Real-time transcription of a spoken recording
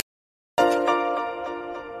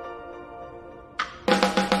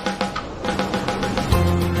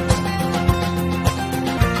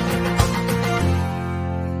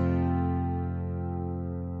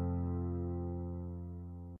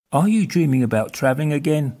Are you dreaming about travelling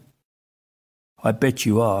again? I bet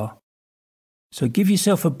you are. So give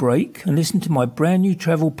yourself a break and listen to my brand new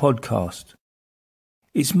travel podcast.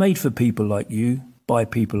 It's made for people like you, by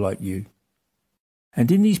people like you.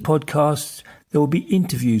 And in these podcasts, there will be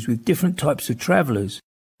interviews with different types of travellers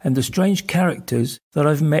and the strange characters that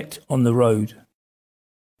I've met on the road,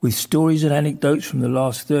 with stories and anecdotes from the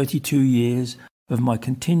last 32 years of my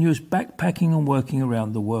continuous backpacking and working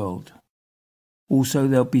around the world. Also,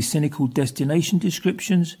 there'll be cynical destination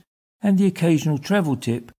descriptions and the occasional travel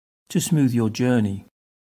tip to smooth your journey.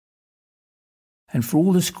 And for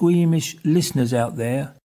all the squeamish listeners out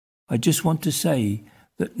there, I just want to say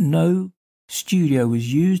that no studio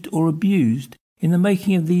was used or abused in the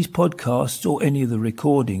making of these podcasts or any of the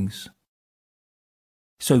recordings.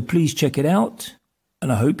 So please check it out,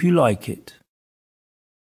 and I hope you like it.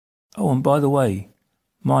 Oh, and by the way,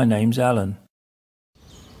 my name's Alan.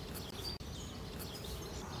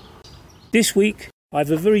 This week, I have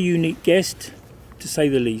a very unique guest, to say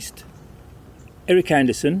the least. Eric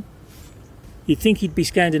Anderson. You'd think he'd be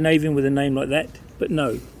Scandinavian with a name like that, but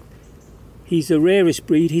no. He's the rarest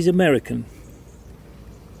breed, he's American.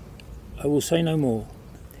 I will say no more.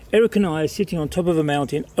 Eric and I are sitting on top of a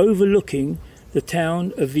mountain overlooking the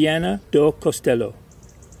town of Viana do Castelo.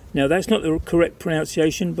 Now, that's not the correct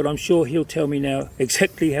pronunciation, but I'm sure he'll tell me now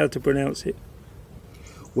exactly how to pronounce it.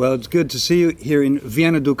 Well, it's good to see you here in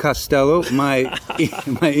Viana do Castelo,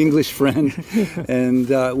 my English friend. And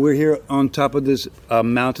we're here on top of this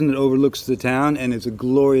mountain that overlooks the town, and it's a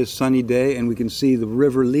glorious sunny day, and we can see the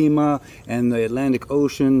River Lima and the Atlantic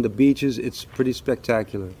Ocean, the beaches. It's pretty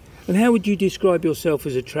spectacular. And how would you describe yourself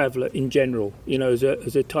as a traveller in general? You know, as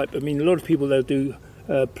a type, I mean, a lot of people, they'll do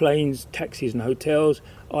planes, taxis and hotels.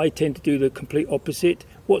 I tend to do the complete opposite.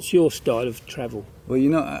 What's your style of travel? Well, you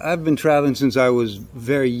know, I've been traveling since I was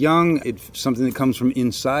very young. It's something that comes from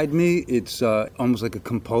inside me. It's almost like a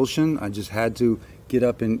compulsion. I just had to get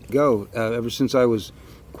up and go. Ever since I was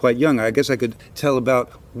quite young, I guess I could tell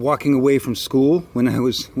about walking away from school when I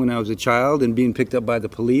was a child and being picked up by the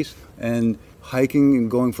police, and hiking and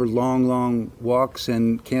going for long walks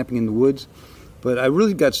and camping in the woods. But I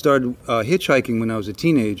really got started hitchhiking when I was a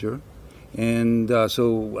teenager. And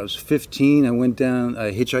so I was 15, I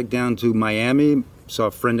hitchhiked down to Miami, saw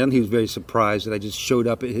a friend down. He was very surprised that I just showed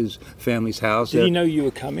up at his family's house. Did he know you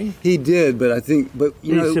were coming? He did, but he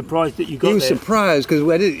was surprised that you got there? He was surprised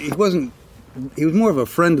because he was more of a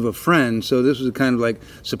friend, so this was a kind of like,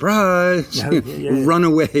 surprise, run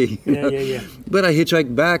away. Yeah. But I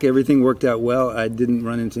hitchhiked back, everything worked out well, I didn't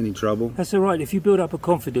run into any trouble. That's all right, if you build up a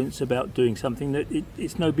confidence about doing something, that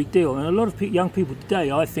it's no big deal. And a lot of young people today,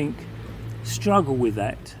 I think, struggle with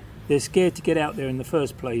that. They're scared to get out there in the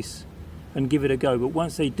first place and give it a go, but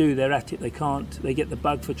once they do, they're at it. They get the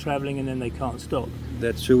bug for travelling, and then they can't stop.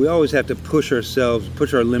 That's true. We always have to push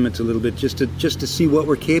our limits a little bit, just to see what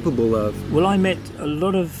we're capable of. Well, I met a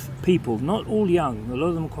lot of people, not all young, a lot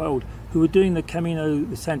of them quite old, who were doing the Camino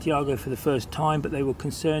de Santiago for the first time, but they were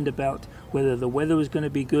concerned about whether the weather was going to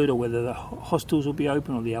be good or whether the hostels will be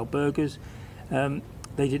open or the albergas.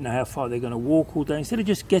 They didn't know how far they're going to walk all day. Instead of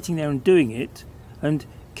just getting there and doing it and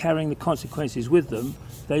carrying the consequences with them,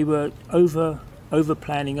 they were over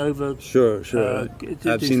planning, Sure.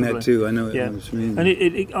 I've seen that too. I know what you mean.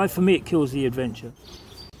 And for me, it kills the adventure.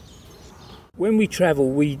 When we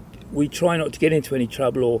travel, we try not to get into any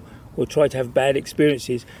trouble or try to have bad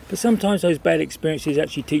experiences. But sometimes those bad experiences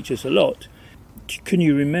actually teach us a lot. Can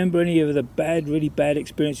you remember any of the really bad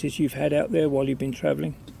experiences you've had out there while you've been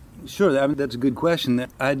traveling? Sure, that's a good question.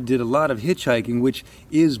 I did a lot of hitchhiking, which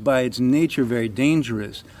is by its nature very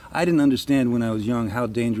dangerous. I didn't understand when I was young how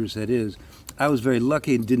dangerous that is. I was very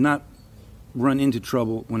lucky and did not run into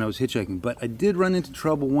trouble when I was hitchhiking, but I did run into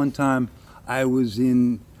trouble one time. I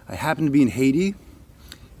happened to be in Haiti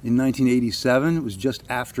in 1987. It was just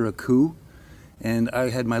after a coup, and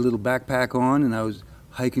I had my little backpack on, and I was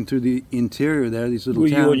hiking through the interior there, these little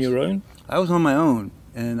towns. Were you on your own? I was on my own.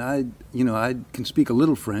 And I can speak a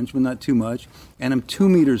little French, but not too much. And I'm 2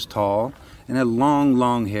 meters tall, and I have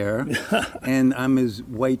long hair, and I'm as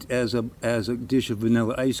white as a dish of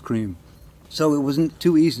vanilla ice cream. So it wasn't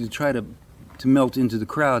too easy to try to melt into the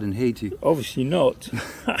crowd in Haiti. Obviously not.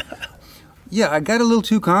 Yeah, I got a little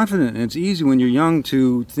too confident, and it's easy when you're young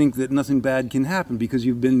to think that nothing bad can happen because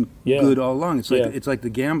you've been good all along. It's like the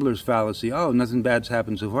gambler's fallacy. Oh, nothing bad's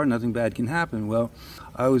happened so far. Nothing bad can happen. Well,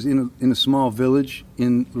 I was in a small village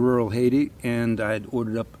in rural Haiti, and I had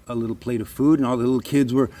ordered up a little plate of food, and all the little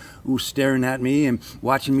kids were staring at me and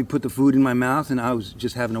watching me put the food in my mouth, and I was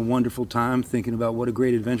just having a wonderful time thinking about what a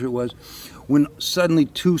great adventure it was, when suddenly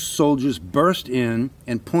two soldiers burst in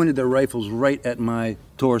and pointed their rifles right at my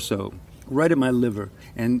torso, right at my liver,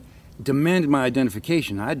 and demanded my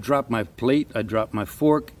identification. I dropped my plate, I dropped my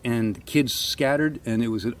fork, and the kids scattered, and it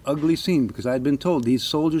was an ugly scene because I had been told these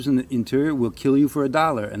soldiers in the interior will kill you for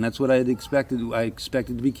 $1, and that's what I had expected. I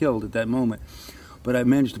expected to be killed at that moment. But I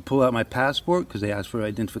managed to pull out my passport because they asked for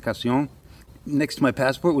identification. Next to my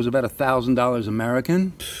passport was about $1,000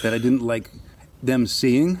 American that I didn't like them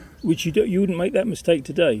seeing. Which you wouldn't make that mistake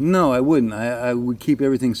today? No, I wouldn't. I would keep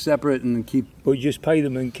everything separate and keep... Or you just pay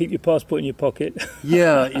them and keep your passport in your pocket?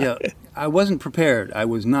 Yeah. I wasn't prepared. I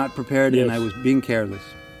was not prepared, and I was being careless.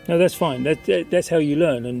 No, that's fine. That's how you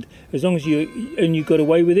learn. And as long as you got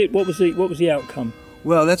away with it, what was the outcome?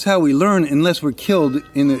 Well, that's how we learn, unless we're killed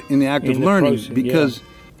in the act of learning, because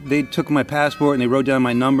they took my passport and they wrote down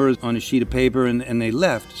my numbers on a sheet of paper and they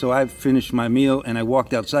left. So I finished my meal and I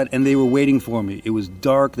walked outside and they were waiting for me. It was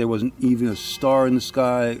dark. There wasn't even a star in the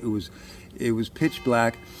sky. It was pitch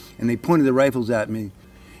black, and they pointed their rifles at me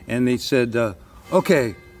and they said,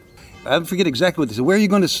 okay. I forget exactly what they said. Where are you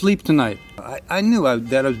going to sleep tonight? I knew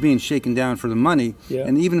that I was being shaken down for the money,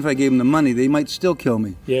 and even if I gave them the money, they might still kill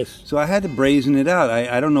me. Yes. So I had to brazen it out.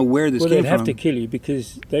 I don't know where this came from. Well, they'd have to kill you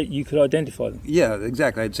because you could identify them. Yeah,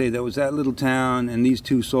 exactly. I'd say that was that little town and these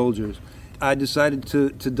two soldiers. I decided to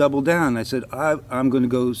double down. I said, I'm going to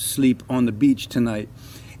go sleep on the beach tonight.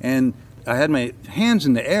 And I had my hands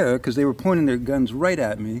in the air because they were pointing their guns right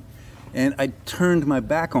at me, and I turned my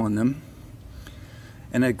back on them.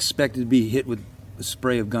 And I expected to be hit with a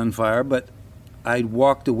spray of gunfire, but I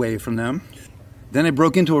walked away from them. Then I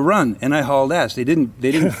broke into a run, and I hauled ass. They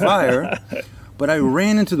didn't fire, but I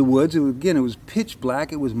ran into the woods. It was pitch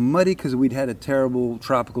black. It was muddy because we'd had a terrible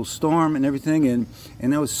tropical storm and everything,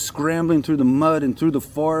 and I was scrambling through the mud and through the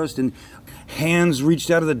forest, and hands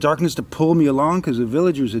reached out of the darkness to pull me along because the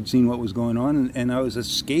villagers had seen what was going on, and I was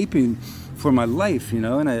escaping for my life, and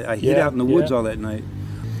I hid out in the woods all that night.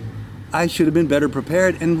 I should have been better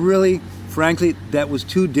prepared, and really, frankly, that was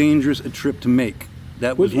too dangerous a trip to make.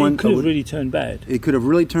 That was It could have really turned bad. It could have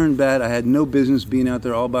really turned bad. I had no business being out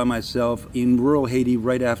there all by myself in rural Haiti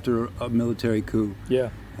right after a military coup. Yeah.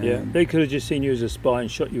 They could have just seen you as a spy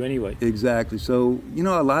and shot you anyway. Exactly. So,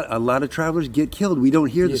 a lot of travelers get killed. We don't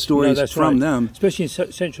hear the stories from them. Especially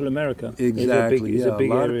in Central America. Exactly. It's a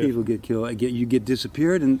big a lot area. of people get killed. You get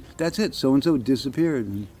disappeared, and that's it. So-and-so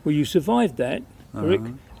disappeared. Well, you survived that, Rick.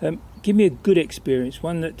 Give me a good experience,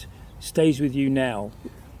 one that stays with you now.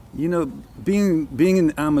 Being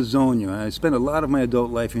in Amazonia, I spent a lot of my adult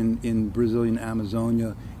life in Brazilian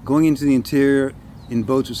Amazonia. Going into the interior in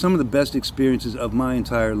boats was some of the best experiences of my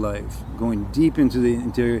entire life. Going deep into the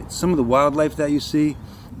interior, some of the wildlife that you see,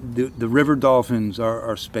 the river dolphins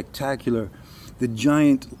are spectacular. The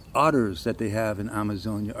giant otters that they have in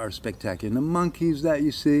Amazonia are spectacular. And the monkeys that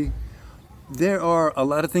you see. There are a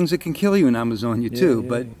lot of things that can kill you in Amazonia too,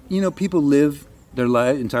 but people live their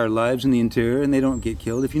entire lives in the interior and they don't get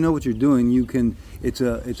killed. If you know what you're doing, you can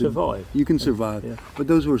survive. You can survive. Yeah. But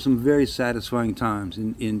those were some very satisfying times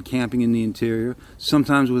in camping in the interior,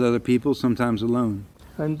 sometimes with other people, sometimes alone.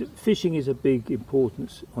 And fishing is a big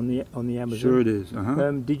importance on the Amazon. Sure it is.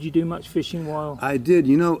 Did you do much fishing while? I did.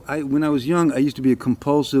 When I was young, I used to be a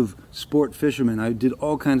compulsive sport fisherman. I did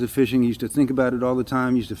all kinds of fishing. I used to think about it all the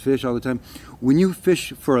time. I used to fish all the time. When you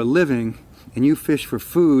fish for a living and you fish for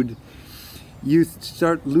food, you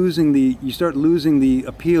start losing the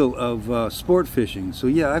appeal of sport fishing. So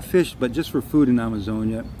yeah, I fished, but just for food in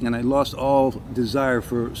Amazonia, and I lost all desire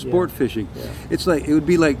for sport fishing. Yeah. It would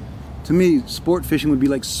be like. To me, sport fishing would be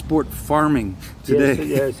like sport farming today.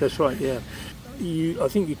 Yes, that's right, yeah. I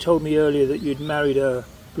think you told me earlier that you'd married a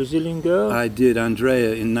Brazilian girl? I did,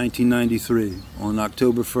 Andrea, in 1993, on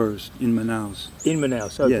October 1st, in Manaus. In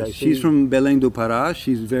Manaus, okay. Yes, she's from Belém do Pará.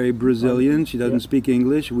 She's very Brazilian. She doesn't speak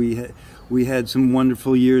English. We had some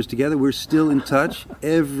wonderful years together. We're still in touch.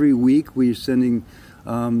 Every week we're sending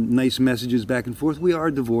nice messages back and forth. We are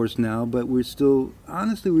divorced now, but we've still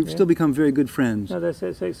become very good friends. No, that's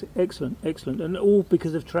excellent, and all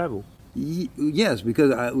because of travel. Yes,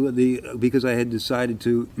 because I had decided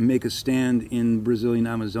to make a stand in Brazilian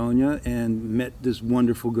Amazonia and met this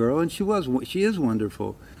wonderful girl, and she is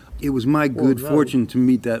wonderful. It was my good fortune to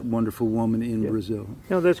meet that wonderful woman in Brazil.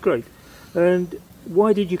 No, that's great. And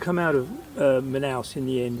Why did you come out of Manaus in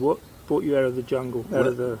the end? What brought you out of the jungle, out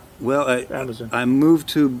of the Amazon? I moved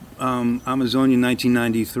to Amazonia in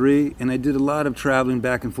 1993, and I did a lot of traveling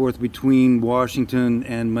back and forth between Washington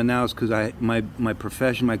and Manaus because my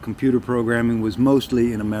profession, my computer programming, was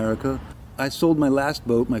mostly in America. I sold my last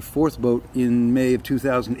boat, my fourth boat, in May of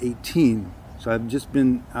 2018. So I've just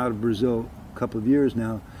been out of Brazil a couple of years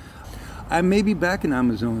now. I may be back in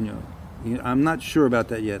Amazonia. I'm not sure about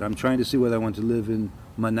that yet. I'm trying to see whether I want to live in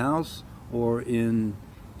Manaus or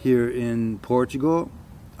here in Portugal.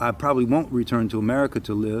 I probably won't return to America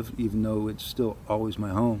to live, even though it's still always my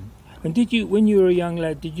home. And when you were a young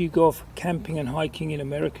lad, did you go off camping and hiking in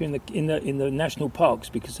America in the national parks?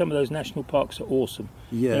 Because some of those national parks are awesome.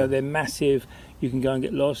 Yeah. They're massive. You can go and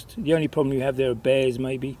get lost. The only problem you have there are bears,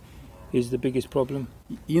 maybe, is the biggest problem.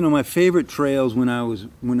 My favorite trails when I was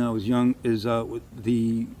young is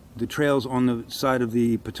the trails on the side of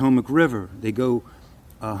the Potomac River. They go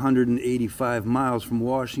 185 miles from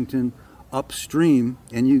Washington upstream,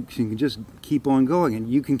 and you can just keep on going, and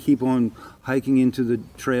you can keep on hiking into the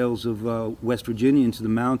trails of West Virginia, into the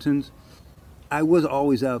mountains. I was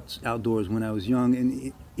always outdoors when I was young,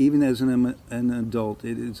 and even as an adult,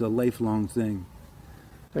 it is a lifelong thing.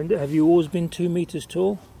 And have you always been 2 meters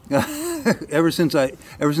tall? Ever since I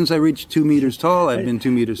reached 2 meters tall, I've been 2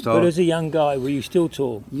 meters tall. But as a young guy, were you still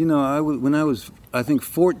tall? When I was, I think,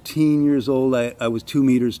 14 years old, I was 2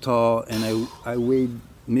 meters tall, and I weighed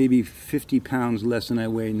maybe 50 pounds less than I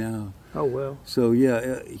weigh now. Oh, well. So,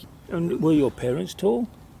 yeah. And were your parents tall?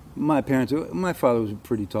 My father was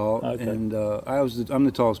pretty tall, okay. And I'm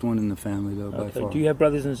the tallest one in the family, though, by far. Do you have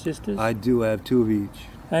brothers and sisters? I do. I have 2 of each.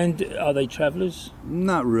 And are they travelers?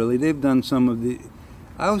 Not really. They've done some of the...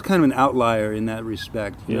 I was kind of an outlier in that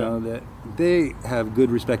respect, you know, that they have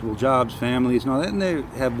good, respectable jobs, families, and all that, and they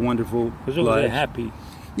have wonderful lives. As long as they're happy.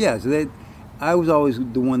 Yeah, so I was always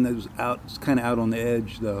the one that was kind of out on the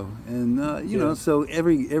edge, though, and you know, so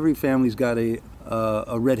every family's got a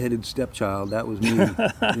redheaded stepchild. That was me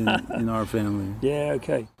in our family. Yeah,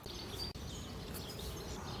 okay.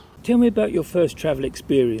 Tell me about your first travel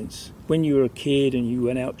experience when you were a kid and you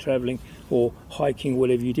went out traveling or hiking,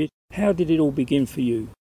 whatever you did. How did it all begin for you?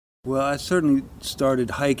 Well, I certainly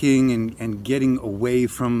started hiking and getting away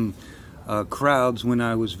from crowds when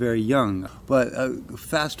I was very young. But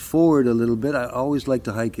fast forward a little bit, I always liked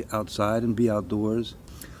to hike outside and be outdoors.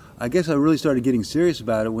 I guess I really started getting serious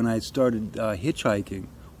about it when I started hitchhiking.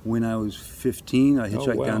 When I was 15, I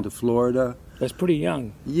hitchhiked down to Florida. That's pretty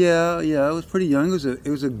young. Yeah, I was pretty young. It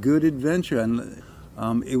was a good adventure, and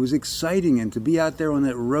it was exciting. And to be out there on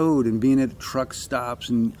that road and being at truck stops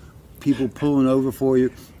and people pulling over for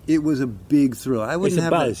you, it was a big thrill. It's a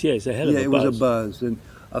buzz. Yeah, it's a hell of a buzz. Yeah, it was a buzz. And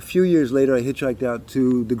a few years later, I hitchhiked out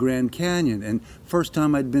to the Grand Canyon. And first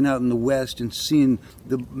time I'd been out in the West and seen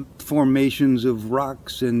the formations of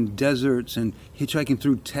rocks and deserts, and hitchhiking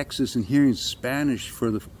through Texas and hearing Spanish for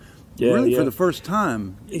the first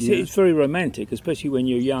time. It's very romantic, especially when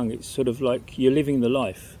you're young. It's sort of like you're living the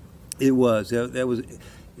life. It was.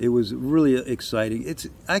 It was really exciting.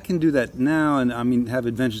 I can do that now, and have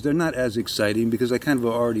adventures. They're not as exciting because I kind of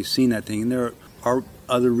already seen that thing, and there are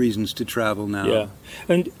other reasons to travel now. Yeah.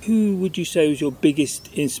 And who would you say was your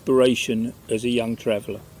biggest inspiration as a young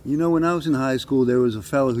traveler? When I was in high school, there was a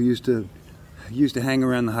fellow who used to hang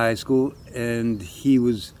around the high school, and he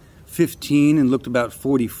was 15 and looked about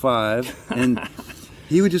 45, and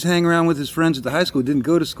he would just hang around with his friends at the high school. Didn't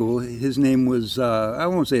go to school. His name was I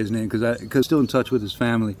won't say his name because I'm still in touch with his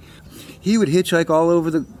family. He would hitchhike all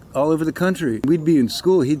over the country. We'd be in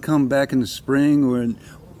school. He'd come back in the spring, or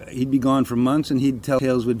he'd be gone for months, and he'd tell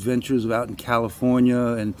tales of adventures out in California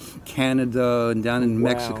and Canada and down in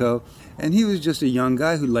Mexico. And he was just a young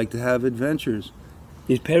guy who liked to have adventures.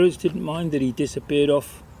 His parents didn't mind that he disappeared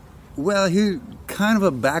off? Well, he kind of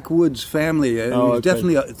a backwoods family.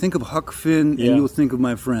 Definitely think of Huck Finn, and you'll think of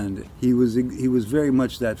my friend. He was very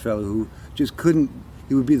much that fellow who just couldn't.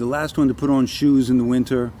 He would be the last one to put on shoes in the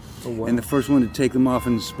winter, and the first one to take them off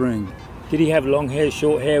in the spring. Did he have long hair,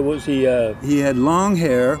 short hair? Was he? He had long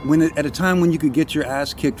hair at a time when you could get your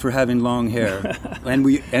ass kicked for having long hair, and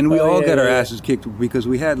we all got our asses kicked because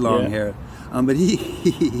we had long hair. But he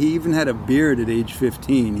even had a beard at age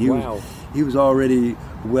 15. He was already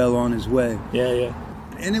well on his way. Yeah.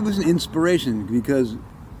 And it was an inspiration because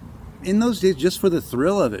in those days, just for the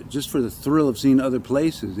thrill of it, just for the thrill of seeing other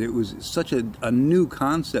places, it was such a new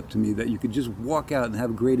concept to me that you could just walk out and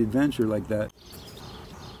have a great adventure like that.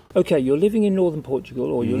 Okay, you're living in northern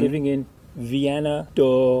Portugal, or you're living in Viana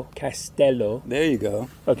do Castelo. There you go.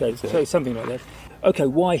 Okay, so something like that. Okay,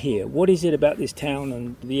 why here? What is it about this town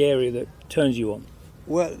and the area that turns you on?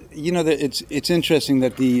 Well, it's interesting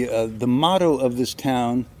that the motto of this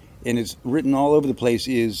town, and it's written all over the place,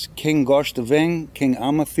 is Quem gosta vem, quem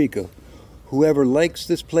ama fica. Whoever likes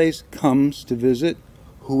this place comes to visit.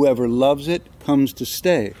 Whoever loves it comes to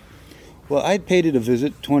stay. Well, I paid it a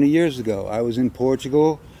visit 20 years ago. I was in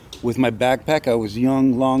Portugal with my backpack. I was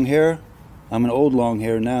young, long hair. I'm an old long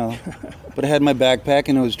hair now. But I had my backpack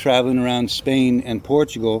and I was traveling around Spain and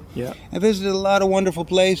Portugal. Yeah. I visited a lot of wonderful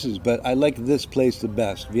places, but I liked this place the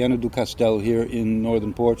best, Viana do Castelo here in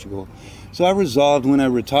northern Portugal. So I resolved when I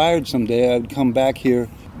retired someday I'd come back here,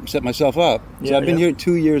 set myself up. So I've been here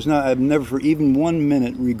 2 years now. I've never for even 1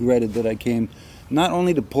 minute regretted that I came not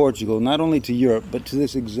only to Portugal, not only to Europe, but to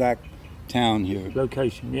this exact town here.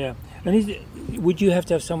 Location, yeah. And would you have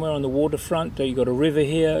to have somewhere on the waterfront? You got a river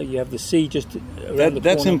here, you have the sea just around the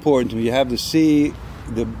That's corner. important to me. You have the sea,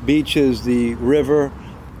 the beaches, the river,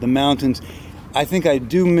 the mountains. I think I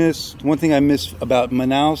do miss, one thing I miss about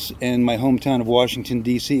Manaus and my hometown of Washington,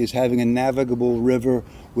 D.C. is having a navigable river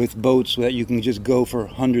with boats that you can just go for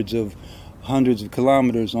hundreds of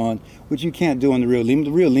kilometers on, which you can't do on the Rio Lima.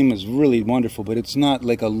 The Rio Lima is really wonderful, but it's not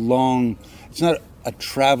like it's not a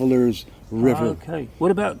traveler's river. Okay. What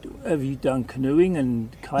about, have you done canoeing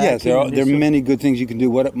and kayaking? Yes, there are many good things you can do.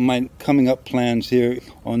 What my coming up plans here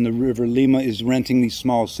on the River Lima is renting these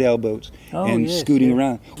small sailboats and scooting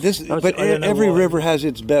around. But every river has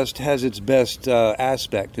its best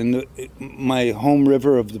aspect, and my home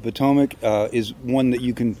river of the Potomac is one that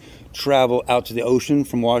you can travel out to the ocean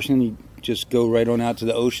from Washington. You just go right on out to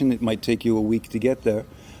the ocean. It might take you a week to get there.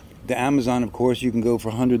 The Amazon, of course, you can go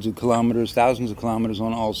for hundreds of kilometers, thousands of kilometers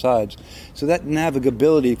on all sides. So that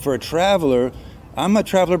navigability for a traveler, I'm a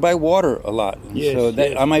traveler by water a lot.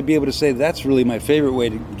 I might be able to say that's really my favorite way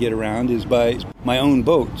to get around is by my own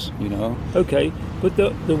boats, Okay, but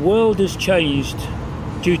the world has changed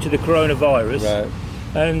due to the coronavirus. Right.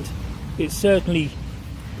 And it certainly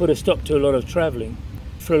put a stop to a lot of traveling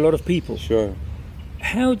for a lot of people. Sure.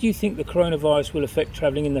 How do you think the coronavirus will affect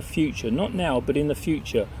travelling in the future? Not now, but in the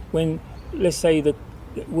future. When, let's say, do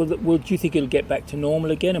you think it'll get back to normal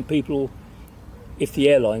again and people, if the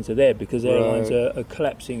airlines are there, because airlines are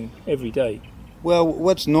collapsing every day? Well,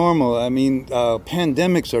 what's normal? I mean,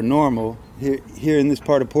 pandemics are normal. Here in this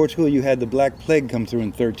part of Portugal, you had the Black Plague come through in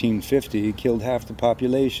 1350. It killed half the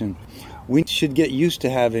population. We should get used to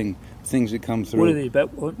having things that come through. What are they,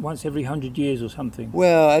 about once every 100 years or something?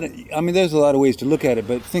 Well, I mean, there's a lot of ways to look at it,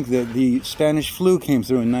 but think that the Spanish flu came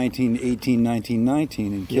through in 1918,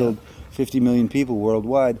 1919 and killed 50 million people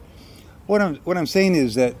worldwide. What I'm saying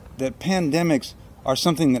is that pandemics are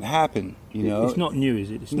something that happen, It's not new,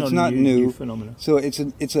 is it? It's not new phenomenon. So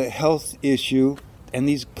it's a health issue, and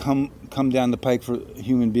these come down the pike for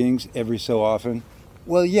human beings every so often.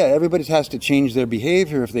 Well, yeah, everybody has to change their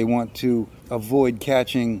behavior if they want to avoid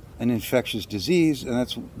catching an infectious disease, and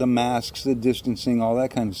that's the masks, the distancing, all that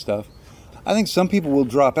kind of stuff. I think some people will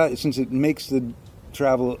drop out since it makes the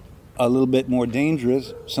travel a little bit more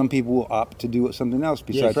dangerous. Some people will opt to do something else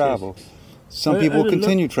besides travel. Yes. Some people will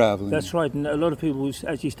continue traveling. That's right, and a lot of people will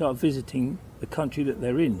actually start visiting the country that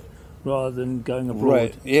they're in, rather than going abroad.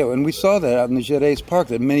 Right, yeah, and we saw that out in the Gerês Park,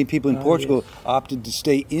 that many people in Portugal opted to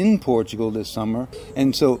stay in Portugal this summer.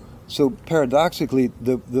 And so paradoxically,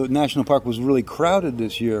 the national park was really crowded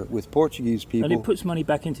this year with Portuguese people. And it puts money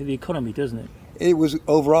back into the economy, doesn't it? It was,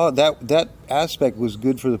 overall, that aspect was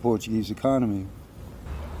good for the Portuguese economy.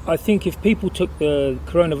 I think if people took the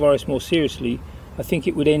coronavirus more seriously, I think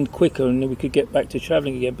it would end quicker and then we could get back to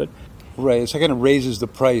travelling again. But right, it kind of raises the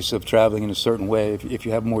price of traveling in a certain way if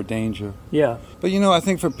you have more danger. Yeah. But I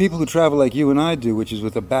think for people who travel like you and I do, which is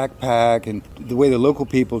with a backpack, and the way the local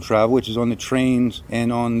people travel, which is on the trains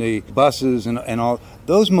and on the buses and all,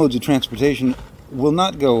 those modes of transportation will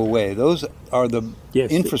not go away. Those are the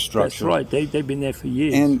infrastructure. That's right, they've been there for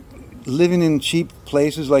years. And living in cheap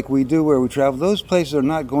places like we do where we travel, those places are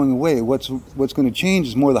not going away. What's going to change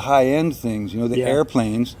is more the high-end things, the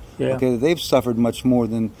airplanes. Yeah. Okay, they've suffered much more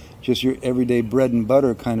than just your everyday bread and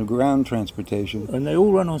butter kind of ground transportation. And they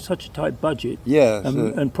all run on such a tight budget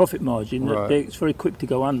and profit margin that it's very quick to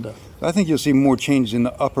go under. I think you'll see more changes in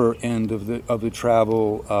the upper end of the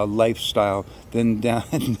travel lifestyle than down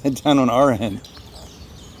on our end.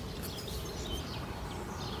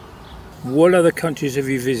 What other countries have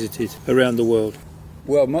you visited around the world?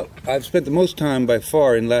 Well, I've spent the most time by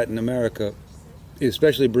far in Latin America,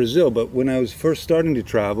 especially Brazil. But when I was first starting to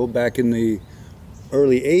travel back in the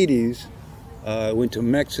early 80s, I went to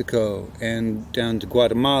Mexico and down to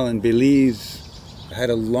Guatemala and Belize. I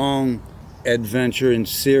had a long adventure in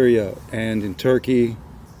Syria and in Turkey,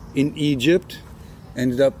 in Egypt.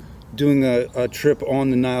 Ended up doing a trip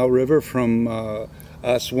on the Nile River from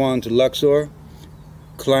Aswan to Luxor,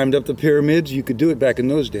 climbed up the pyramids. You could do it back in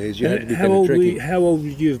those days. You had to be kind of tricky. How old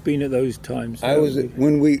would you have been at those times? I was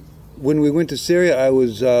when we went to Syria. I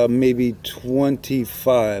was maybe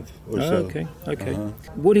 25 or so. Okay.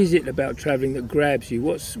 What is it about traveling that grabs you?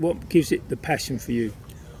 What gives it the passion for you?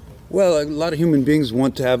 Well, a lot of human beings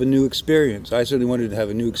want to have a new experience. I certainly wanted to have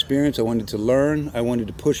a new experience. I wanted to learn. I wanted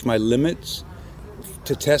to push my limits.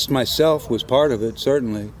 To test myself was part of it,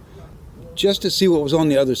 certainly. Just to see what was on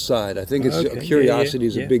the other side. I think curiosity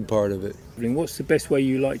is a big part of it. What's the best way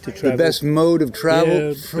you like to travel? The best mode of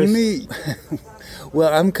travel? For me,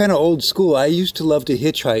 well, I'm kind of old school. I used to love to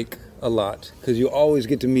hitchhike a lot because you always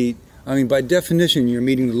get to meet, by definition, you're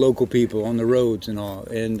meeting the local people on the roads and all.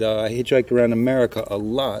 And I hitchhiked around America a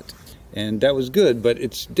lot. And that was good, but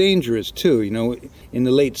it's dangerous too. In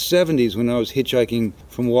the late 70s when I was hitchhiking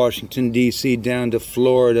from Washington, D.C. down to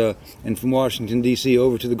Florida and from Washington, D.C.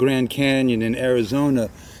 over to the Grand Canyon in Arizona,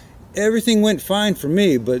 everything went fine for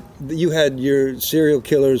me, but you had your serial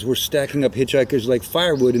killers were stacking up hitchhikers like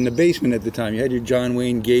firewood in the basement at the time. You had your John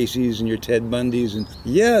Wayne Gacy's and your Ted Bundys, and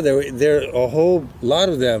there a whole lot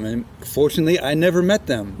of them, and fortunately I never met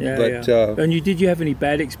them. And did you have any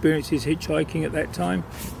bad experiences hitchhiking at that time?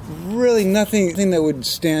 Really nothing that would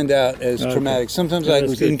stand out as traumatic. Sometimes I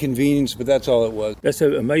was inconvenienced, but that's all it was. That's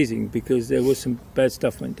so amazing because there was some bad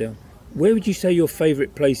stuff went down. Where would you say your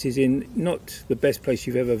favourite place is in, not the best place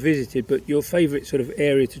you've ever visited, but your favourite sort of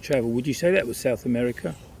area to travel? Would you say that was South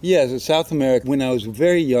America? Yes, in South America. When I was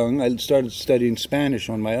very young, I started studying Spanish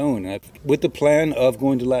on my own with the plan of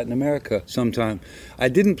going to Latin America sometime. I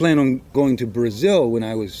didn't plan on going to Brazil when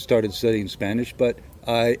I started studying Spanish, but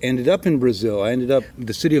I ended up in Brazil. I ended up in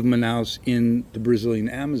the city of Manaus in the Brazilian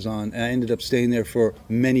Amazon, and I ended up staying there for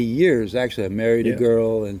many years. Actually, I married a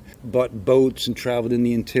girl and bought boats and traveled in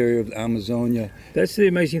the interior of Amazonia. That's the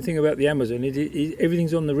amazing thing about the Amazon.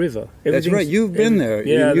 Everything's on the river. That's right. You've been there.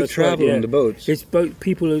 You've traveled on the boats. It's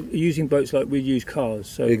people are using boats like we use cars.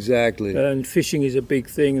 So exactly. And fishing is a big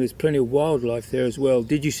thing. There's plenty of wildlife there as well.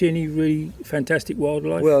 Did you see any really fantastic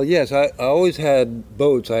wildlife? Well, yes. I always had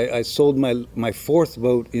boats. I sold my fourth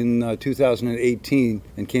boat in 2018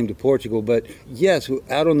 and came to Portugal. But yes,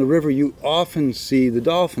 out on the river you often see the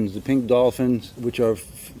dolphins, the pink dolphins, which are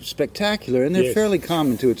spectacular, and they're fairly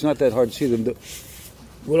common too. It's not that hard to see them.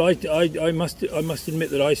 Well, I must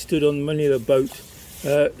admit that I stood on many of the boat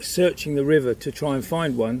searching the river to try and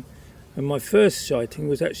find one, and my first sighting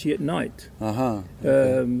was actually at night.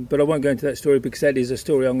 Okay. But I won't go into that story because that is a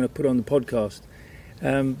story I'm going to put on the podcast.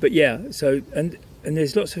 But yeah, so and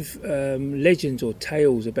there's lots of legends or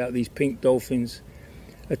tales about these pink dolphins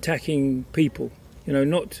attacking people,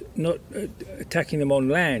 not attacking them on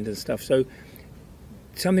land and stuff. So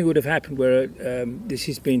something would have happened where this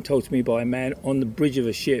is being told to me by a man on the bridge of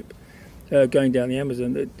a ship going down the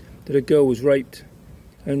Amazon that a girl was raped,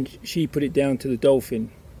 and she put it down to the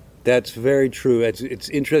dolphin. That's very true. It's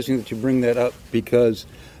interesting that you bring that up because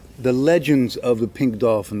the legends of the pink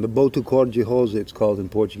dolphin, the boto cor-de-rosa it's called in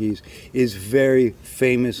Portuguese, is very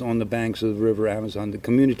famous on the banks of the river Amazon. The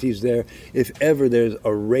communities there, if ever there's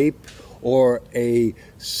a rape or a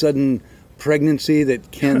sudden pregnancy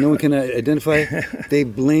that no one can identify, they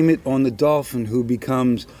blame it on the dolphin who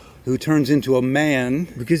turns into a man.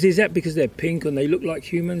 Is that because they're pink and they look like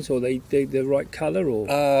humans, or they're the right color, or?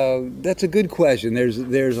 That's a good question.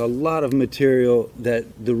 There's a lot of material that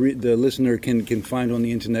the listener can find on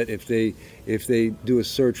the internet if they do a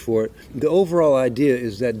search for it. The overall idea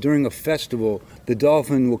is that during a festival, the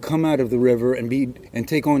dolphin will come out of the river and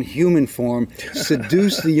take on human form,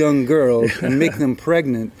 seduce the young girls and make them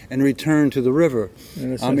pregnant, and return to the river.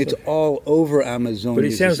 It's all over Amazonia. But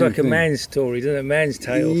it sounds like a man's story, doesn't it? A man's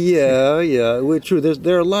tale. Yeah. Well, true.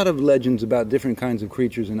 There are a lot of legends about different kinds of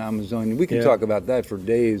creatures in Amazonia. We can talk about that for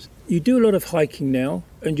days. You do a lot of hiking now,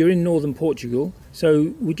 and you're in northern Portugal.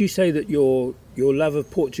 So would you say that your love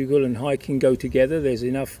of Portugal and hiking go together? There's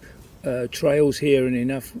enough trails here and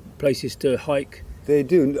enough places to hike? They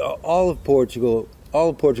do. All of Portugal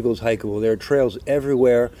is hikeable. There are trails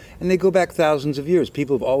everywhere, and they go back thousands of years.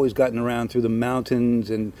 People have always gotten around through the mountains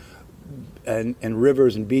and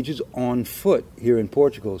rivers and beaches on foot here in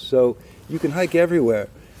Portugal. So you can hike everywhere.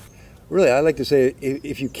 Really, I like to say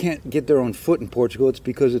if you can't get there on foot in Portugal, it's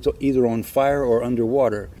because it's either on fire or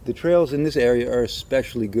underwater. The trails in this area are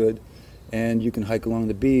especially good, and you can hike along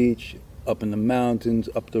the beach, up in the mountains,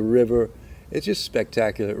 up the river. It's just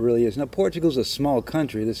spectacular, it really is. Now, Portugal's a small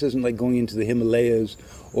country. This isn't like going into the Himalayas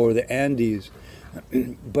or the Andes.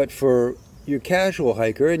 But for your casual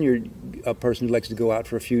hiker and you're a person who likes to go out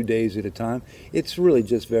for a few days at a time, it's really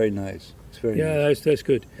just very nice. It's very Yeah, nice. that's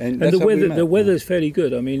good. And And that's how we the met, weather's fairly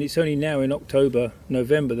good. I mean, it's only now in October,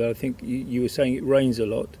 November that I think you were saying it rains a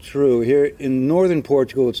lot. True. Here in northern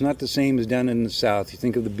Portugal, it's not the same as down in the south. You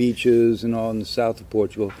think of the beaches and all in the south of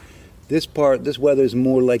Portugal. This weather is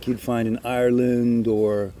more like you'd find in Ireland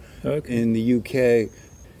or in the UK.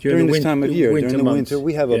 During this time of year, during the winter,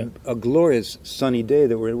 we have a glorious sunny day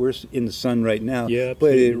that we're in the sun right now. Yeah,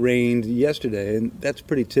 but it rained yesterday, and that's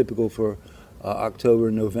pretty typical for October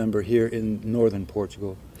and November here in northern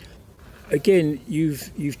Portugal. Again,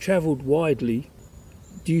 you've travelled widely.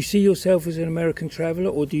 Do you see yourself as an American traveller,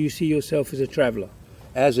 or do you see yourself as a traveller?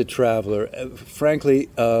 As a traveller, frankly,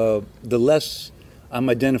 the less I'm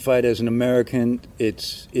identified as an American,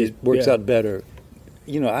 it works out better.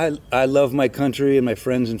 You know, I love my country and my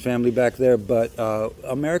friends and family back there, but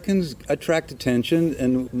Americans attract attention,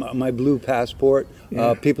 and my blue passport,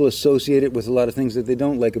 people associate it with a lot of things that they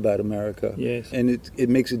don't like about America. Yes. And it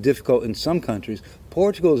makes it difficult in some countries.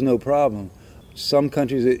 Portugal is no problem. Some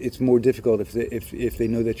countries it's more difficult if they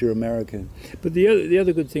know that you're American. But the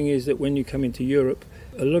other good thing is that when you come into Europe,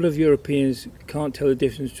 a lot of Europeans can't tell the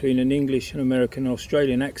difference between an English, an American, and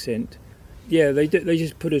Australian accent. Yeah, they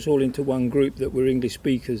just put us all into one group that we're English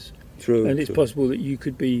speakers. True. And it's possible that you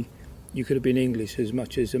could have been English as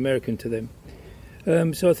much as American to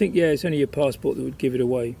them. So I think it's only your passport that would give it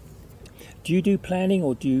away. Do you do planning,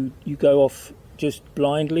 or do you go off just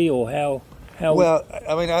blindly, or how? Well,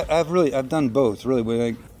 I mean, I've done both really.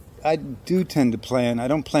 When I do tend to plan. I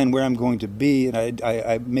don't plan where I'm going to be, and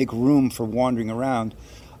I make room for wandering around.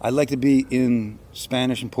 I like to be in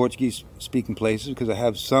Spanish and Portuguese speaking places because I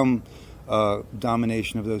have some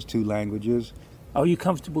domination of those two languages. Are you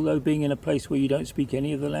comfortable though being in a place where you don't speak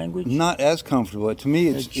any of the language? Not as comfortable. To me,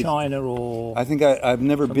 it's China or. I think I've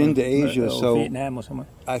never been to Asia, or Vietnam or somewhere.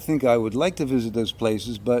 I think I would like to visit those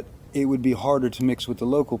places, but it would be harder to mix with the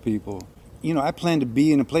local people. You know, I plan to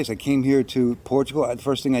be in a place. I came here to Portugal. The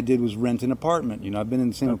first thing I did was rent an apartment. You know, I've been in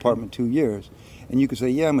the same apartment 2 years. And you could say,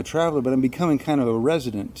 yeah, I'm a traveler, but I'm becoming kind of a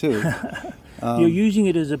resident, too. You're using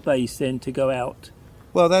it as a base, then, to go out.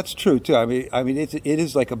 Well, that's true, too. I mean, it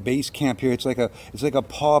is like a base camp here. It's like a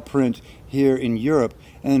paw print here in Europe.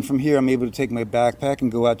 And then from here, I'm able to take my backpack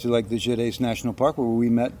and go out to, like, the Gerês National Park, where we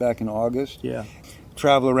met back in August. Yeah.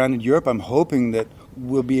 Travel around in Europe. I'm hoping that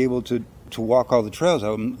we'll be able to walk all the trails.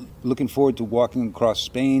 I'm looking forward to walking across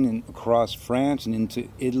Spain and across France and into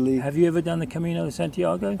Italy. Have you ever done the Camino de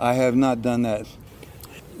Santiago? I have not done that.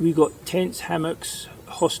 We've got tents, hammocks,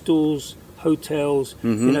 hostels, hotels,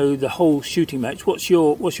 Mm-hmm. you know, the whole shooting match. What's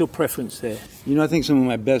your preference there? You know, I think some of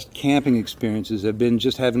my best camping experiences have been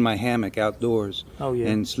just having my hammock outdoors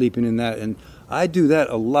and sleeping in that. And I do that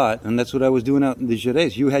a lot, and that's what I was doing out in the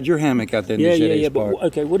Gerês. You had your hammock out there in the Gerês Park. But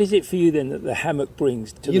okay, what is it for you then that the hammock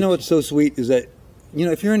brings to what's so sweet is that, you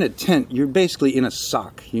know, if you're in a tent, you're basically in a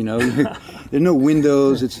sock, you know. There are no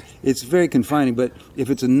windows. It's very confining. But if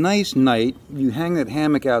it's a nice night, you hang that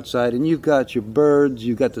hammock outside, and you've got your birds,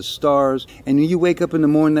 you've got the stars, and you wake up in the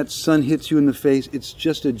morning, that sun hits you in the face. It's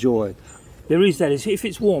just a joy. There is that. If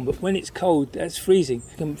it's warm, but when it's cold, that's freezing.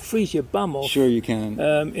 You can freeze your bum off. Sure you can.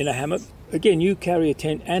 In a hammock. Again, you carry a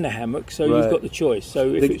tent and a hammock, so you've got the choice.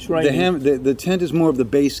 So if it's raining... The tent is more of the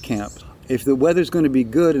base camp. If the weather's going to be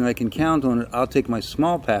good and I can count on it, I'll take my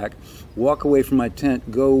small pack, walk away from my tent,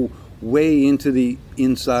 go way into the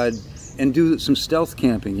inside, and do some stealth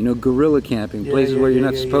camping, you know, guerrilla camping, places where you're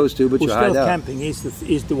not supposed to, but you hide out. Stealth camping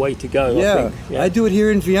is the way to go, Yeah. I think. Yeah, I do it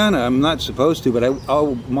here in Vienna. I'm not supposed to, but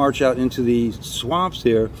I'll march out into the swamps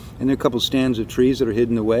here, and there are a couple stands of trees that are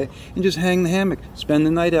hidden away, and just hang the hammock, spend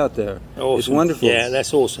the night out there. Awesome. It's wonderful. Yeah,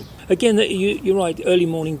 that's awesome. Again, you're right, early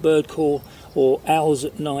morning bird call or owls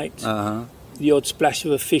at night, the odd splash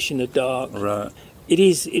of a fish in the dark. Right. It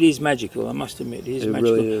is magical, I must admit. It is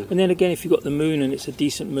magical. Really is. And then again, if you've got the moon and it's a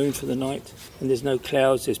decent moon for the night and there's no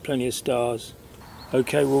clouds, there's plenty of stars.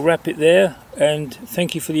 Okay, we'll wrap it there. And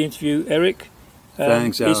thank you for the interview, Eric.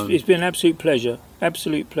 Thanks, Alan. It's been an absolute pleasure.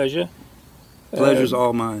 Absolute pleasure. Pleasure's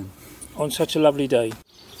all mine. On such a lovely day.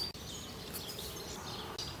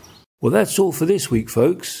 Well, that's all for this week,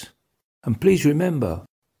 folks. And please remember,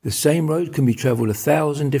 the same road can be travelled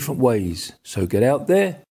 1,000 different ways. So get out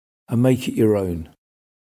there and make it your own.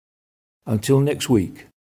 Until next week.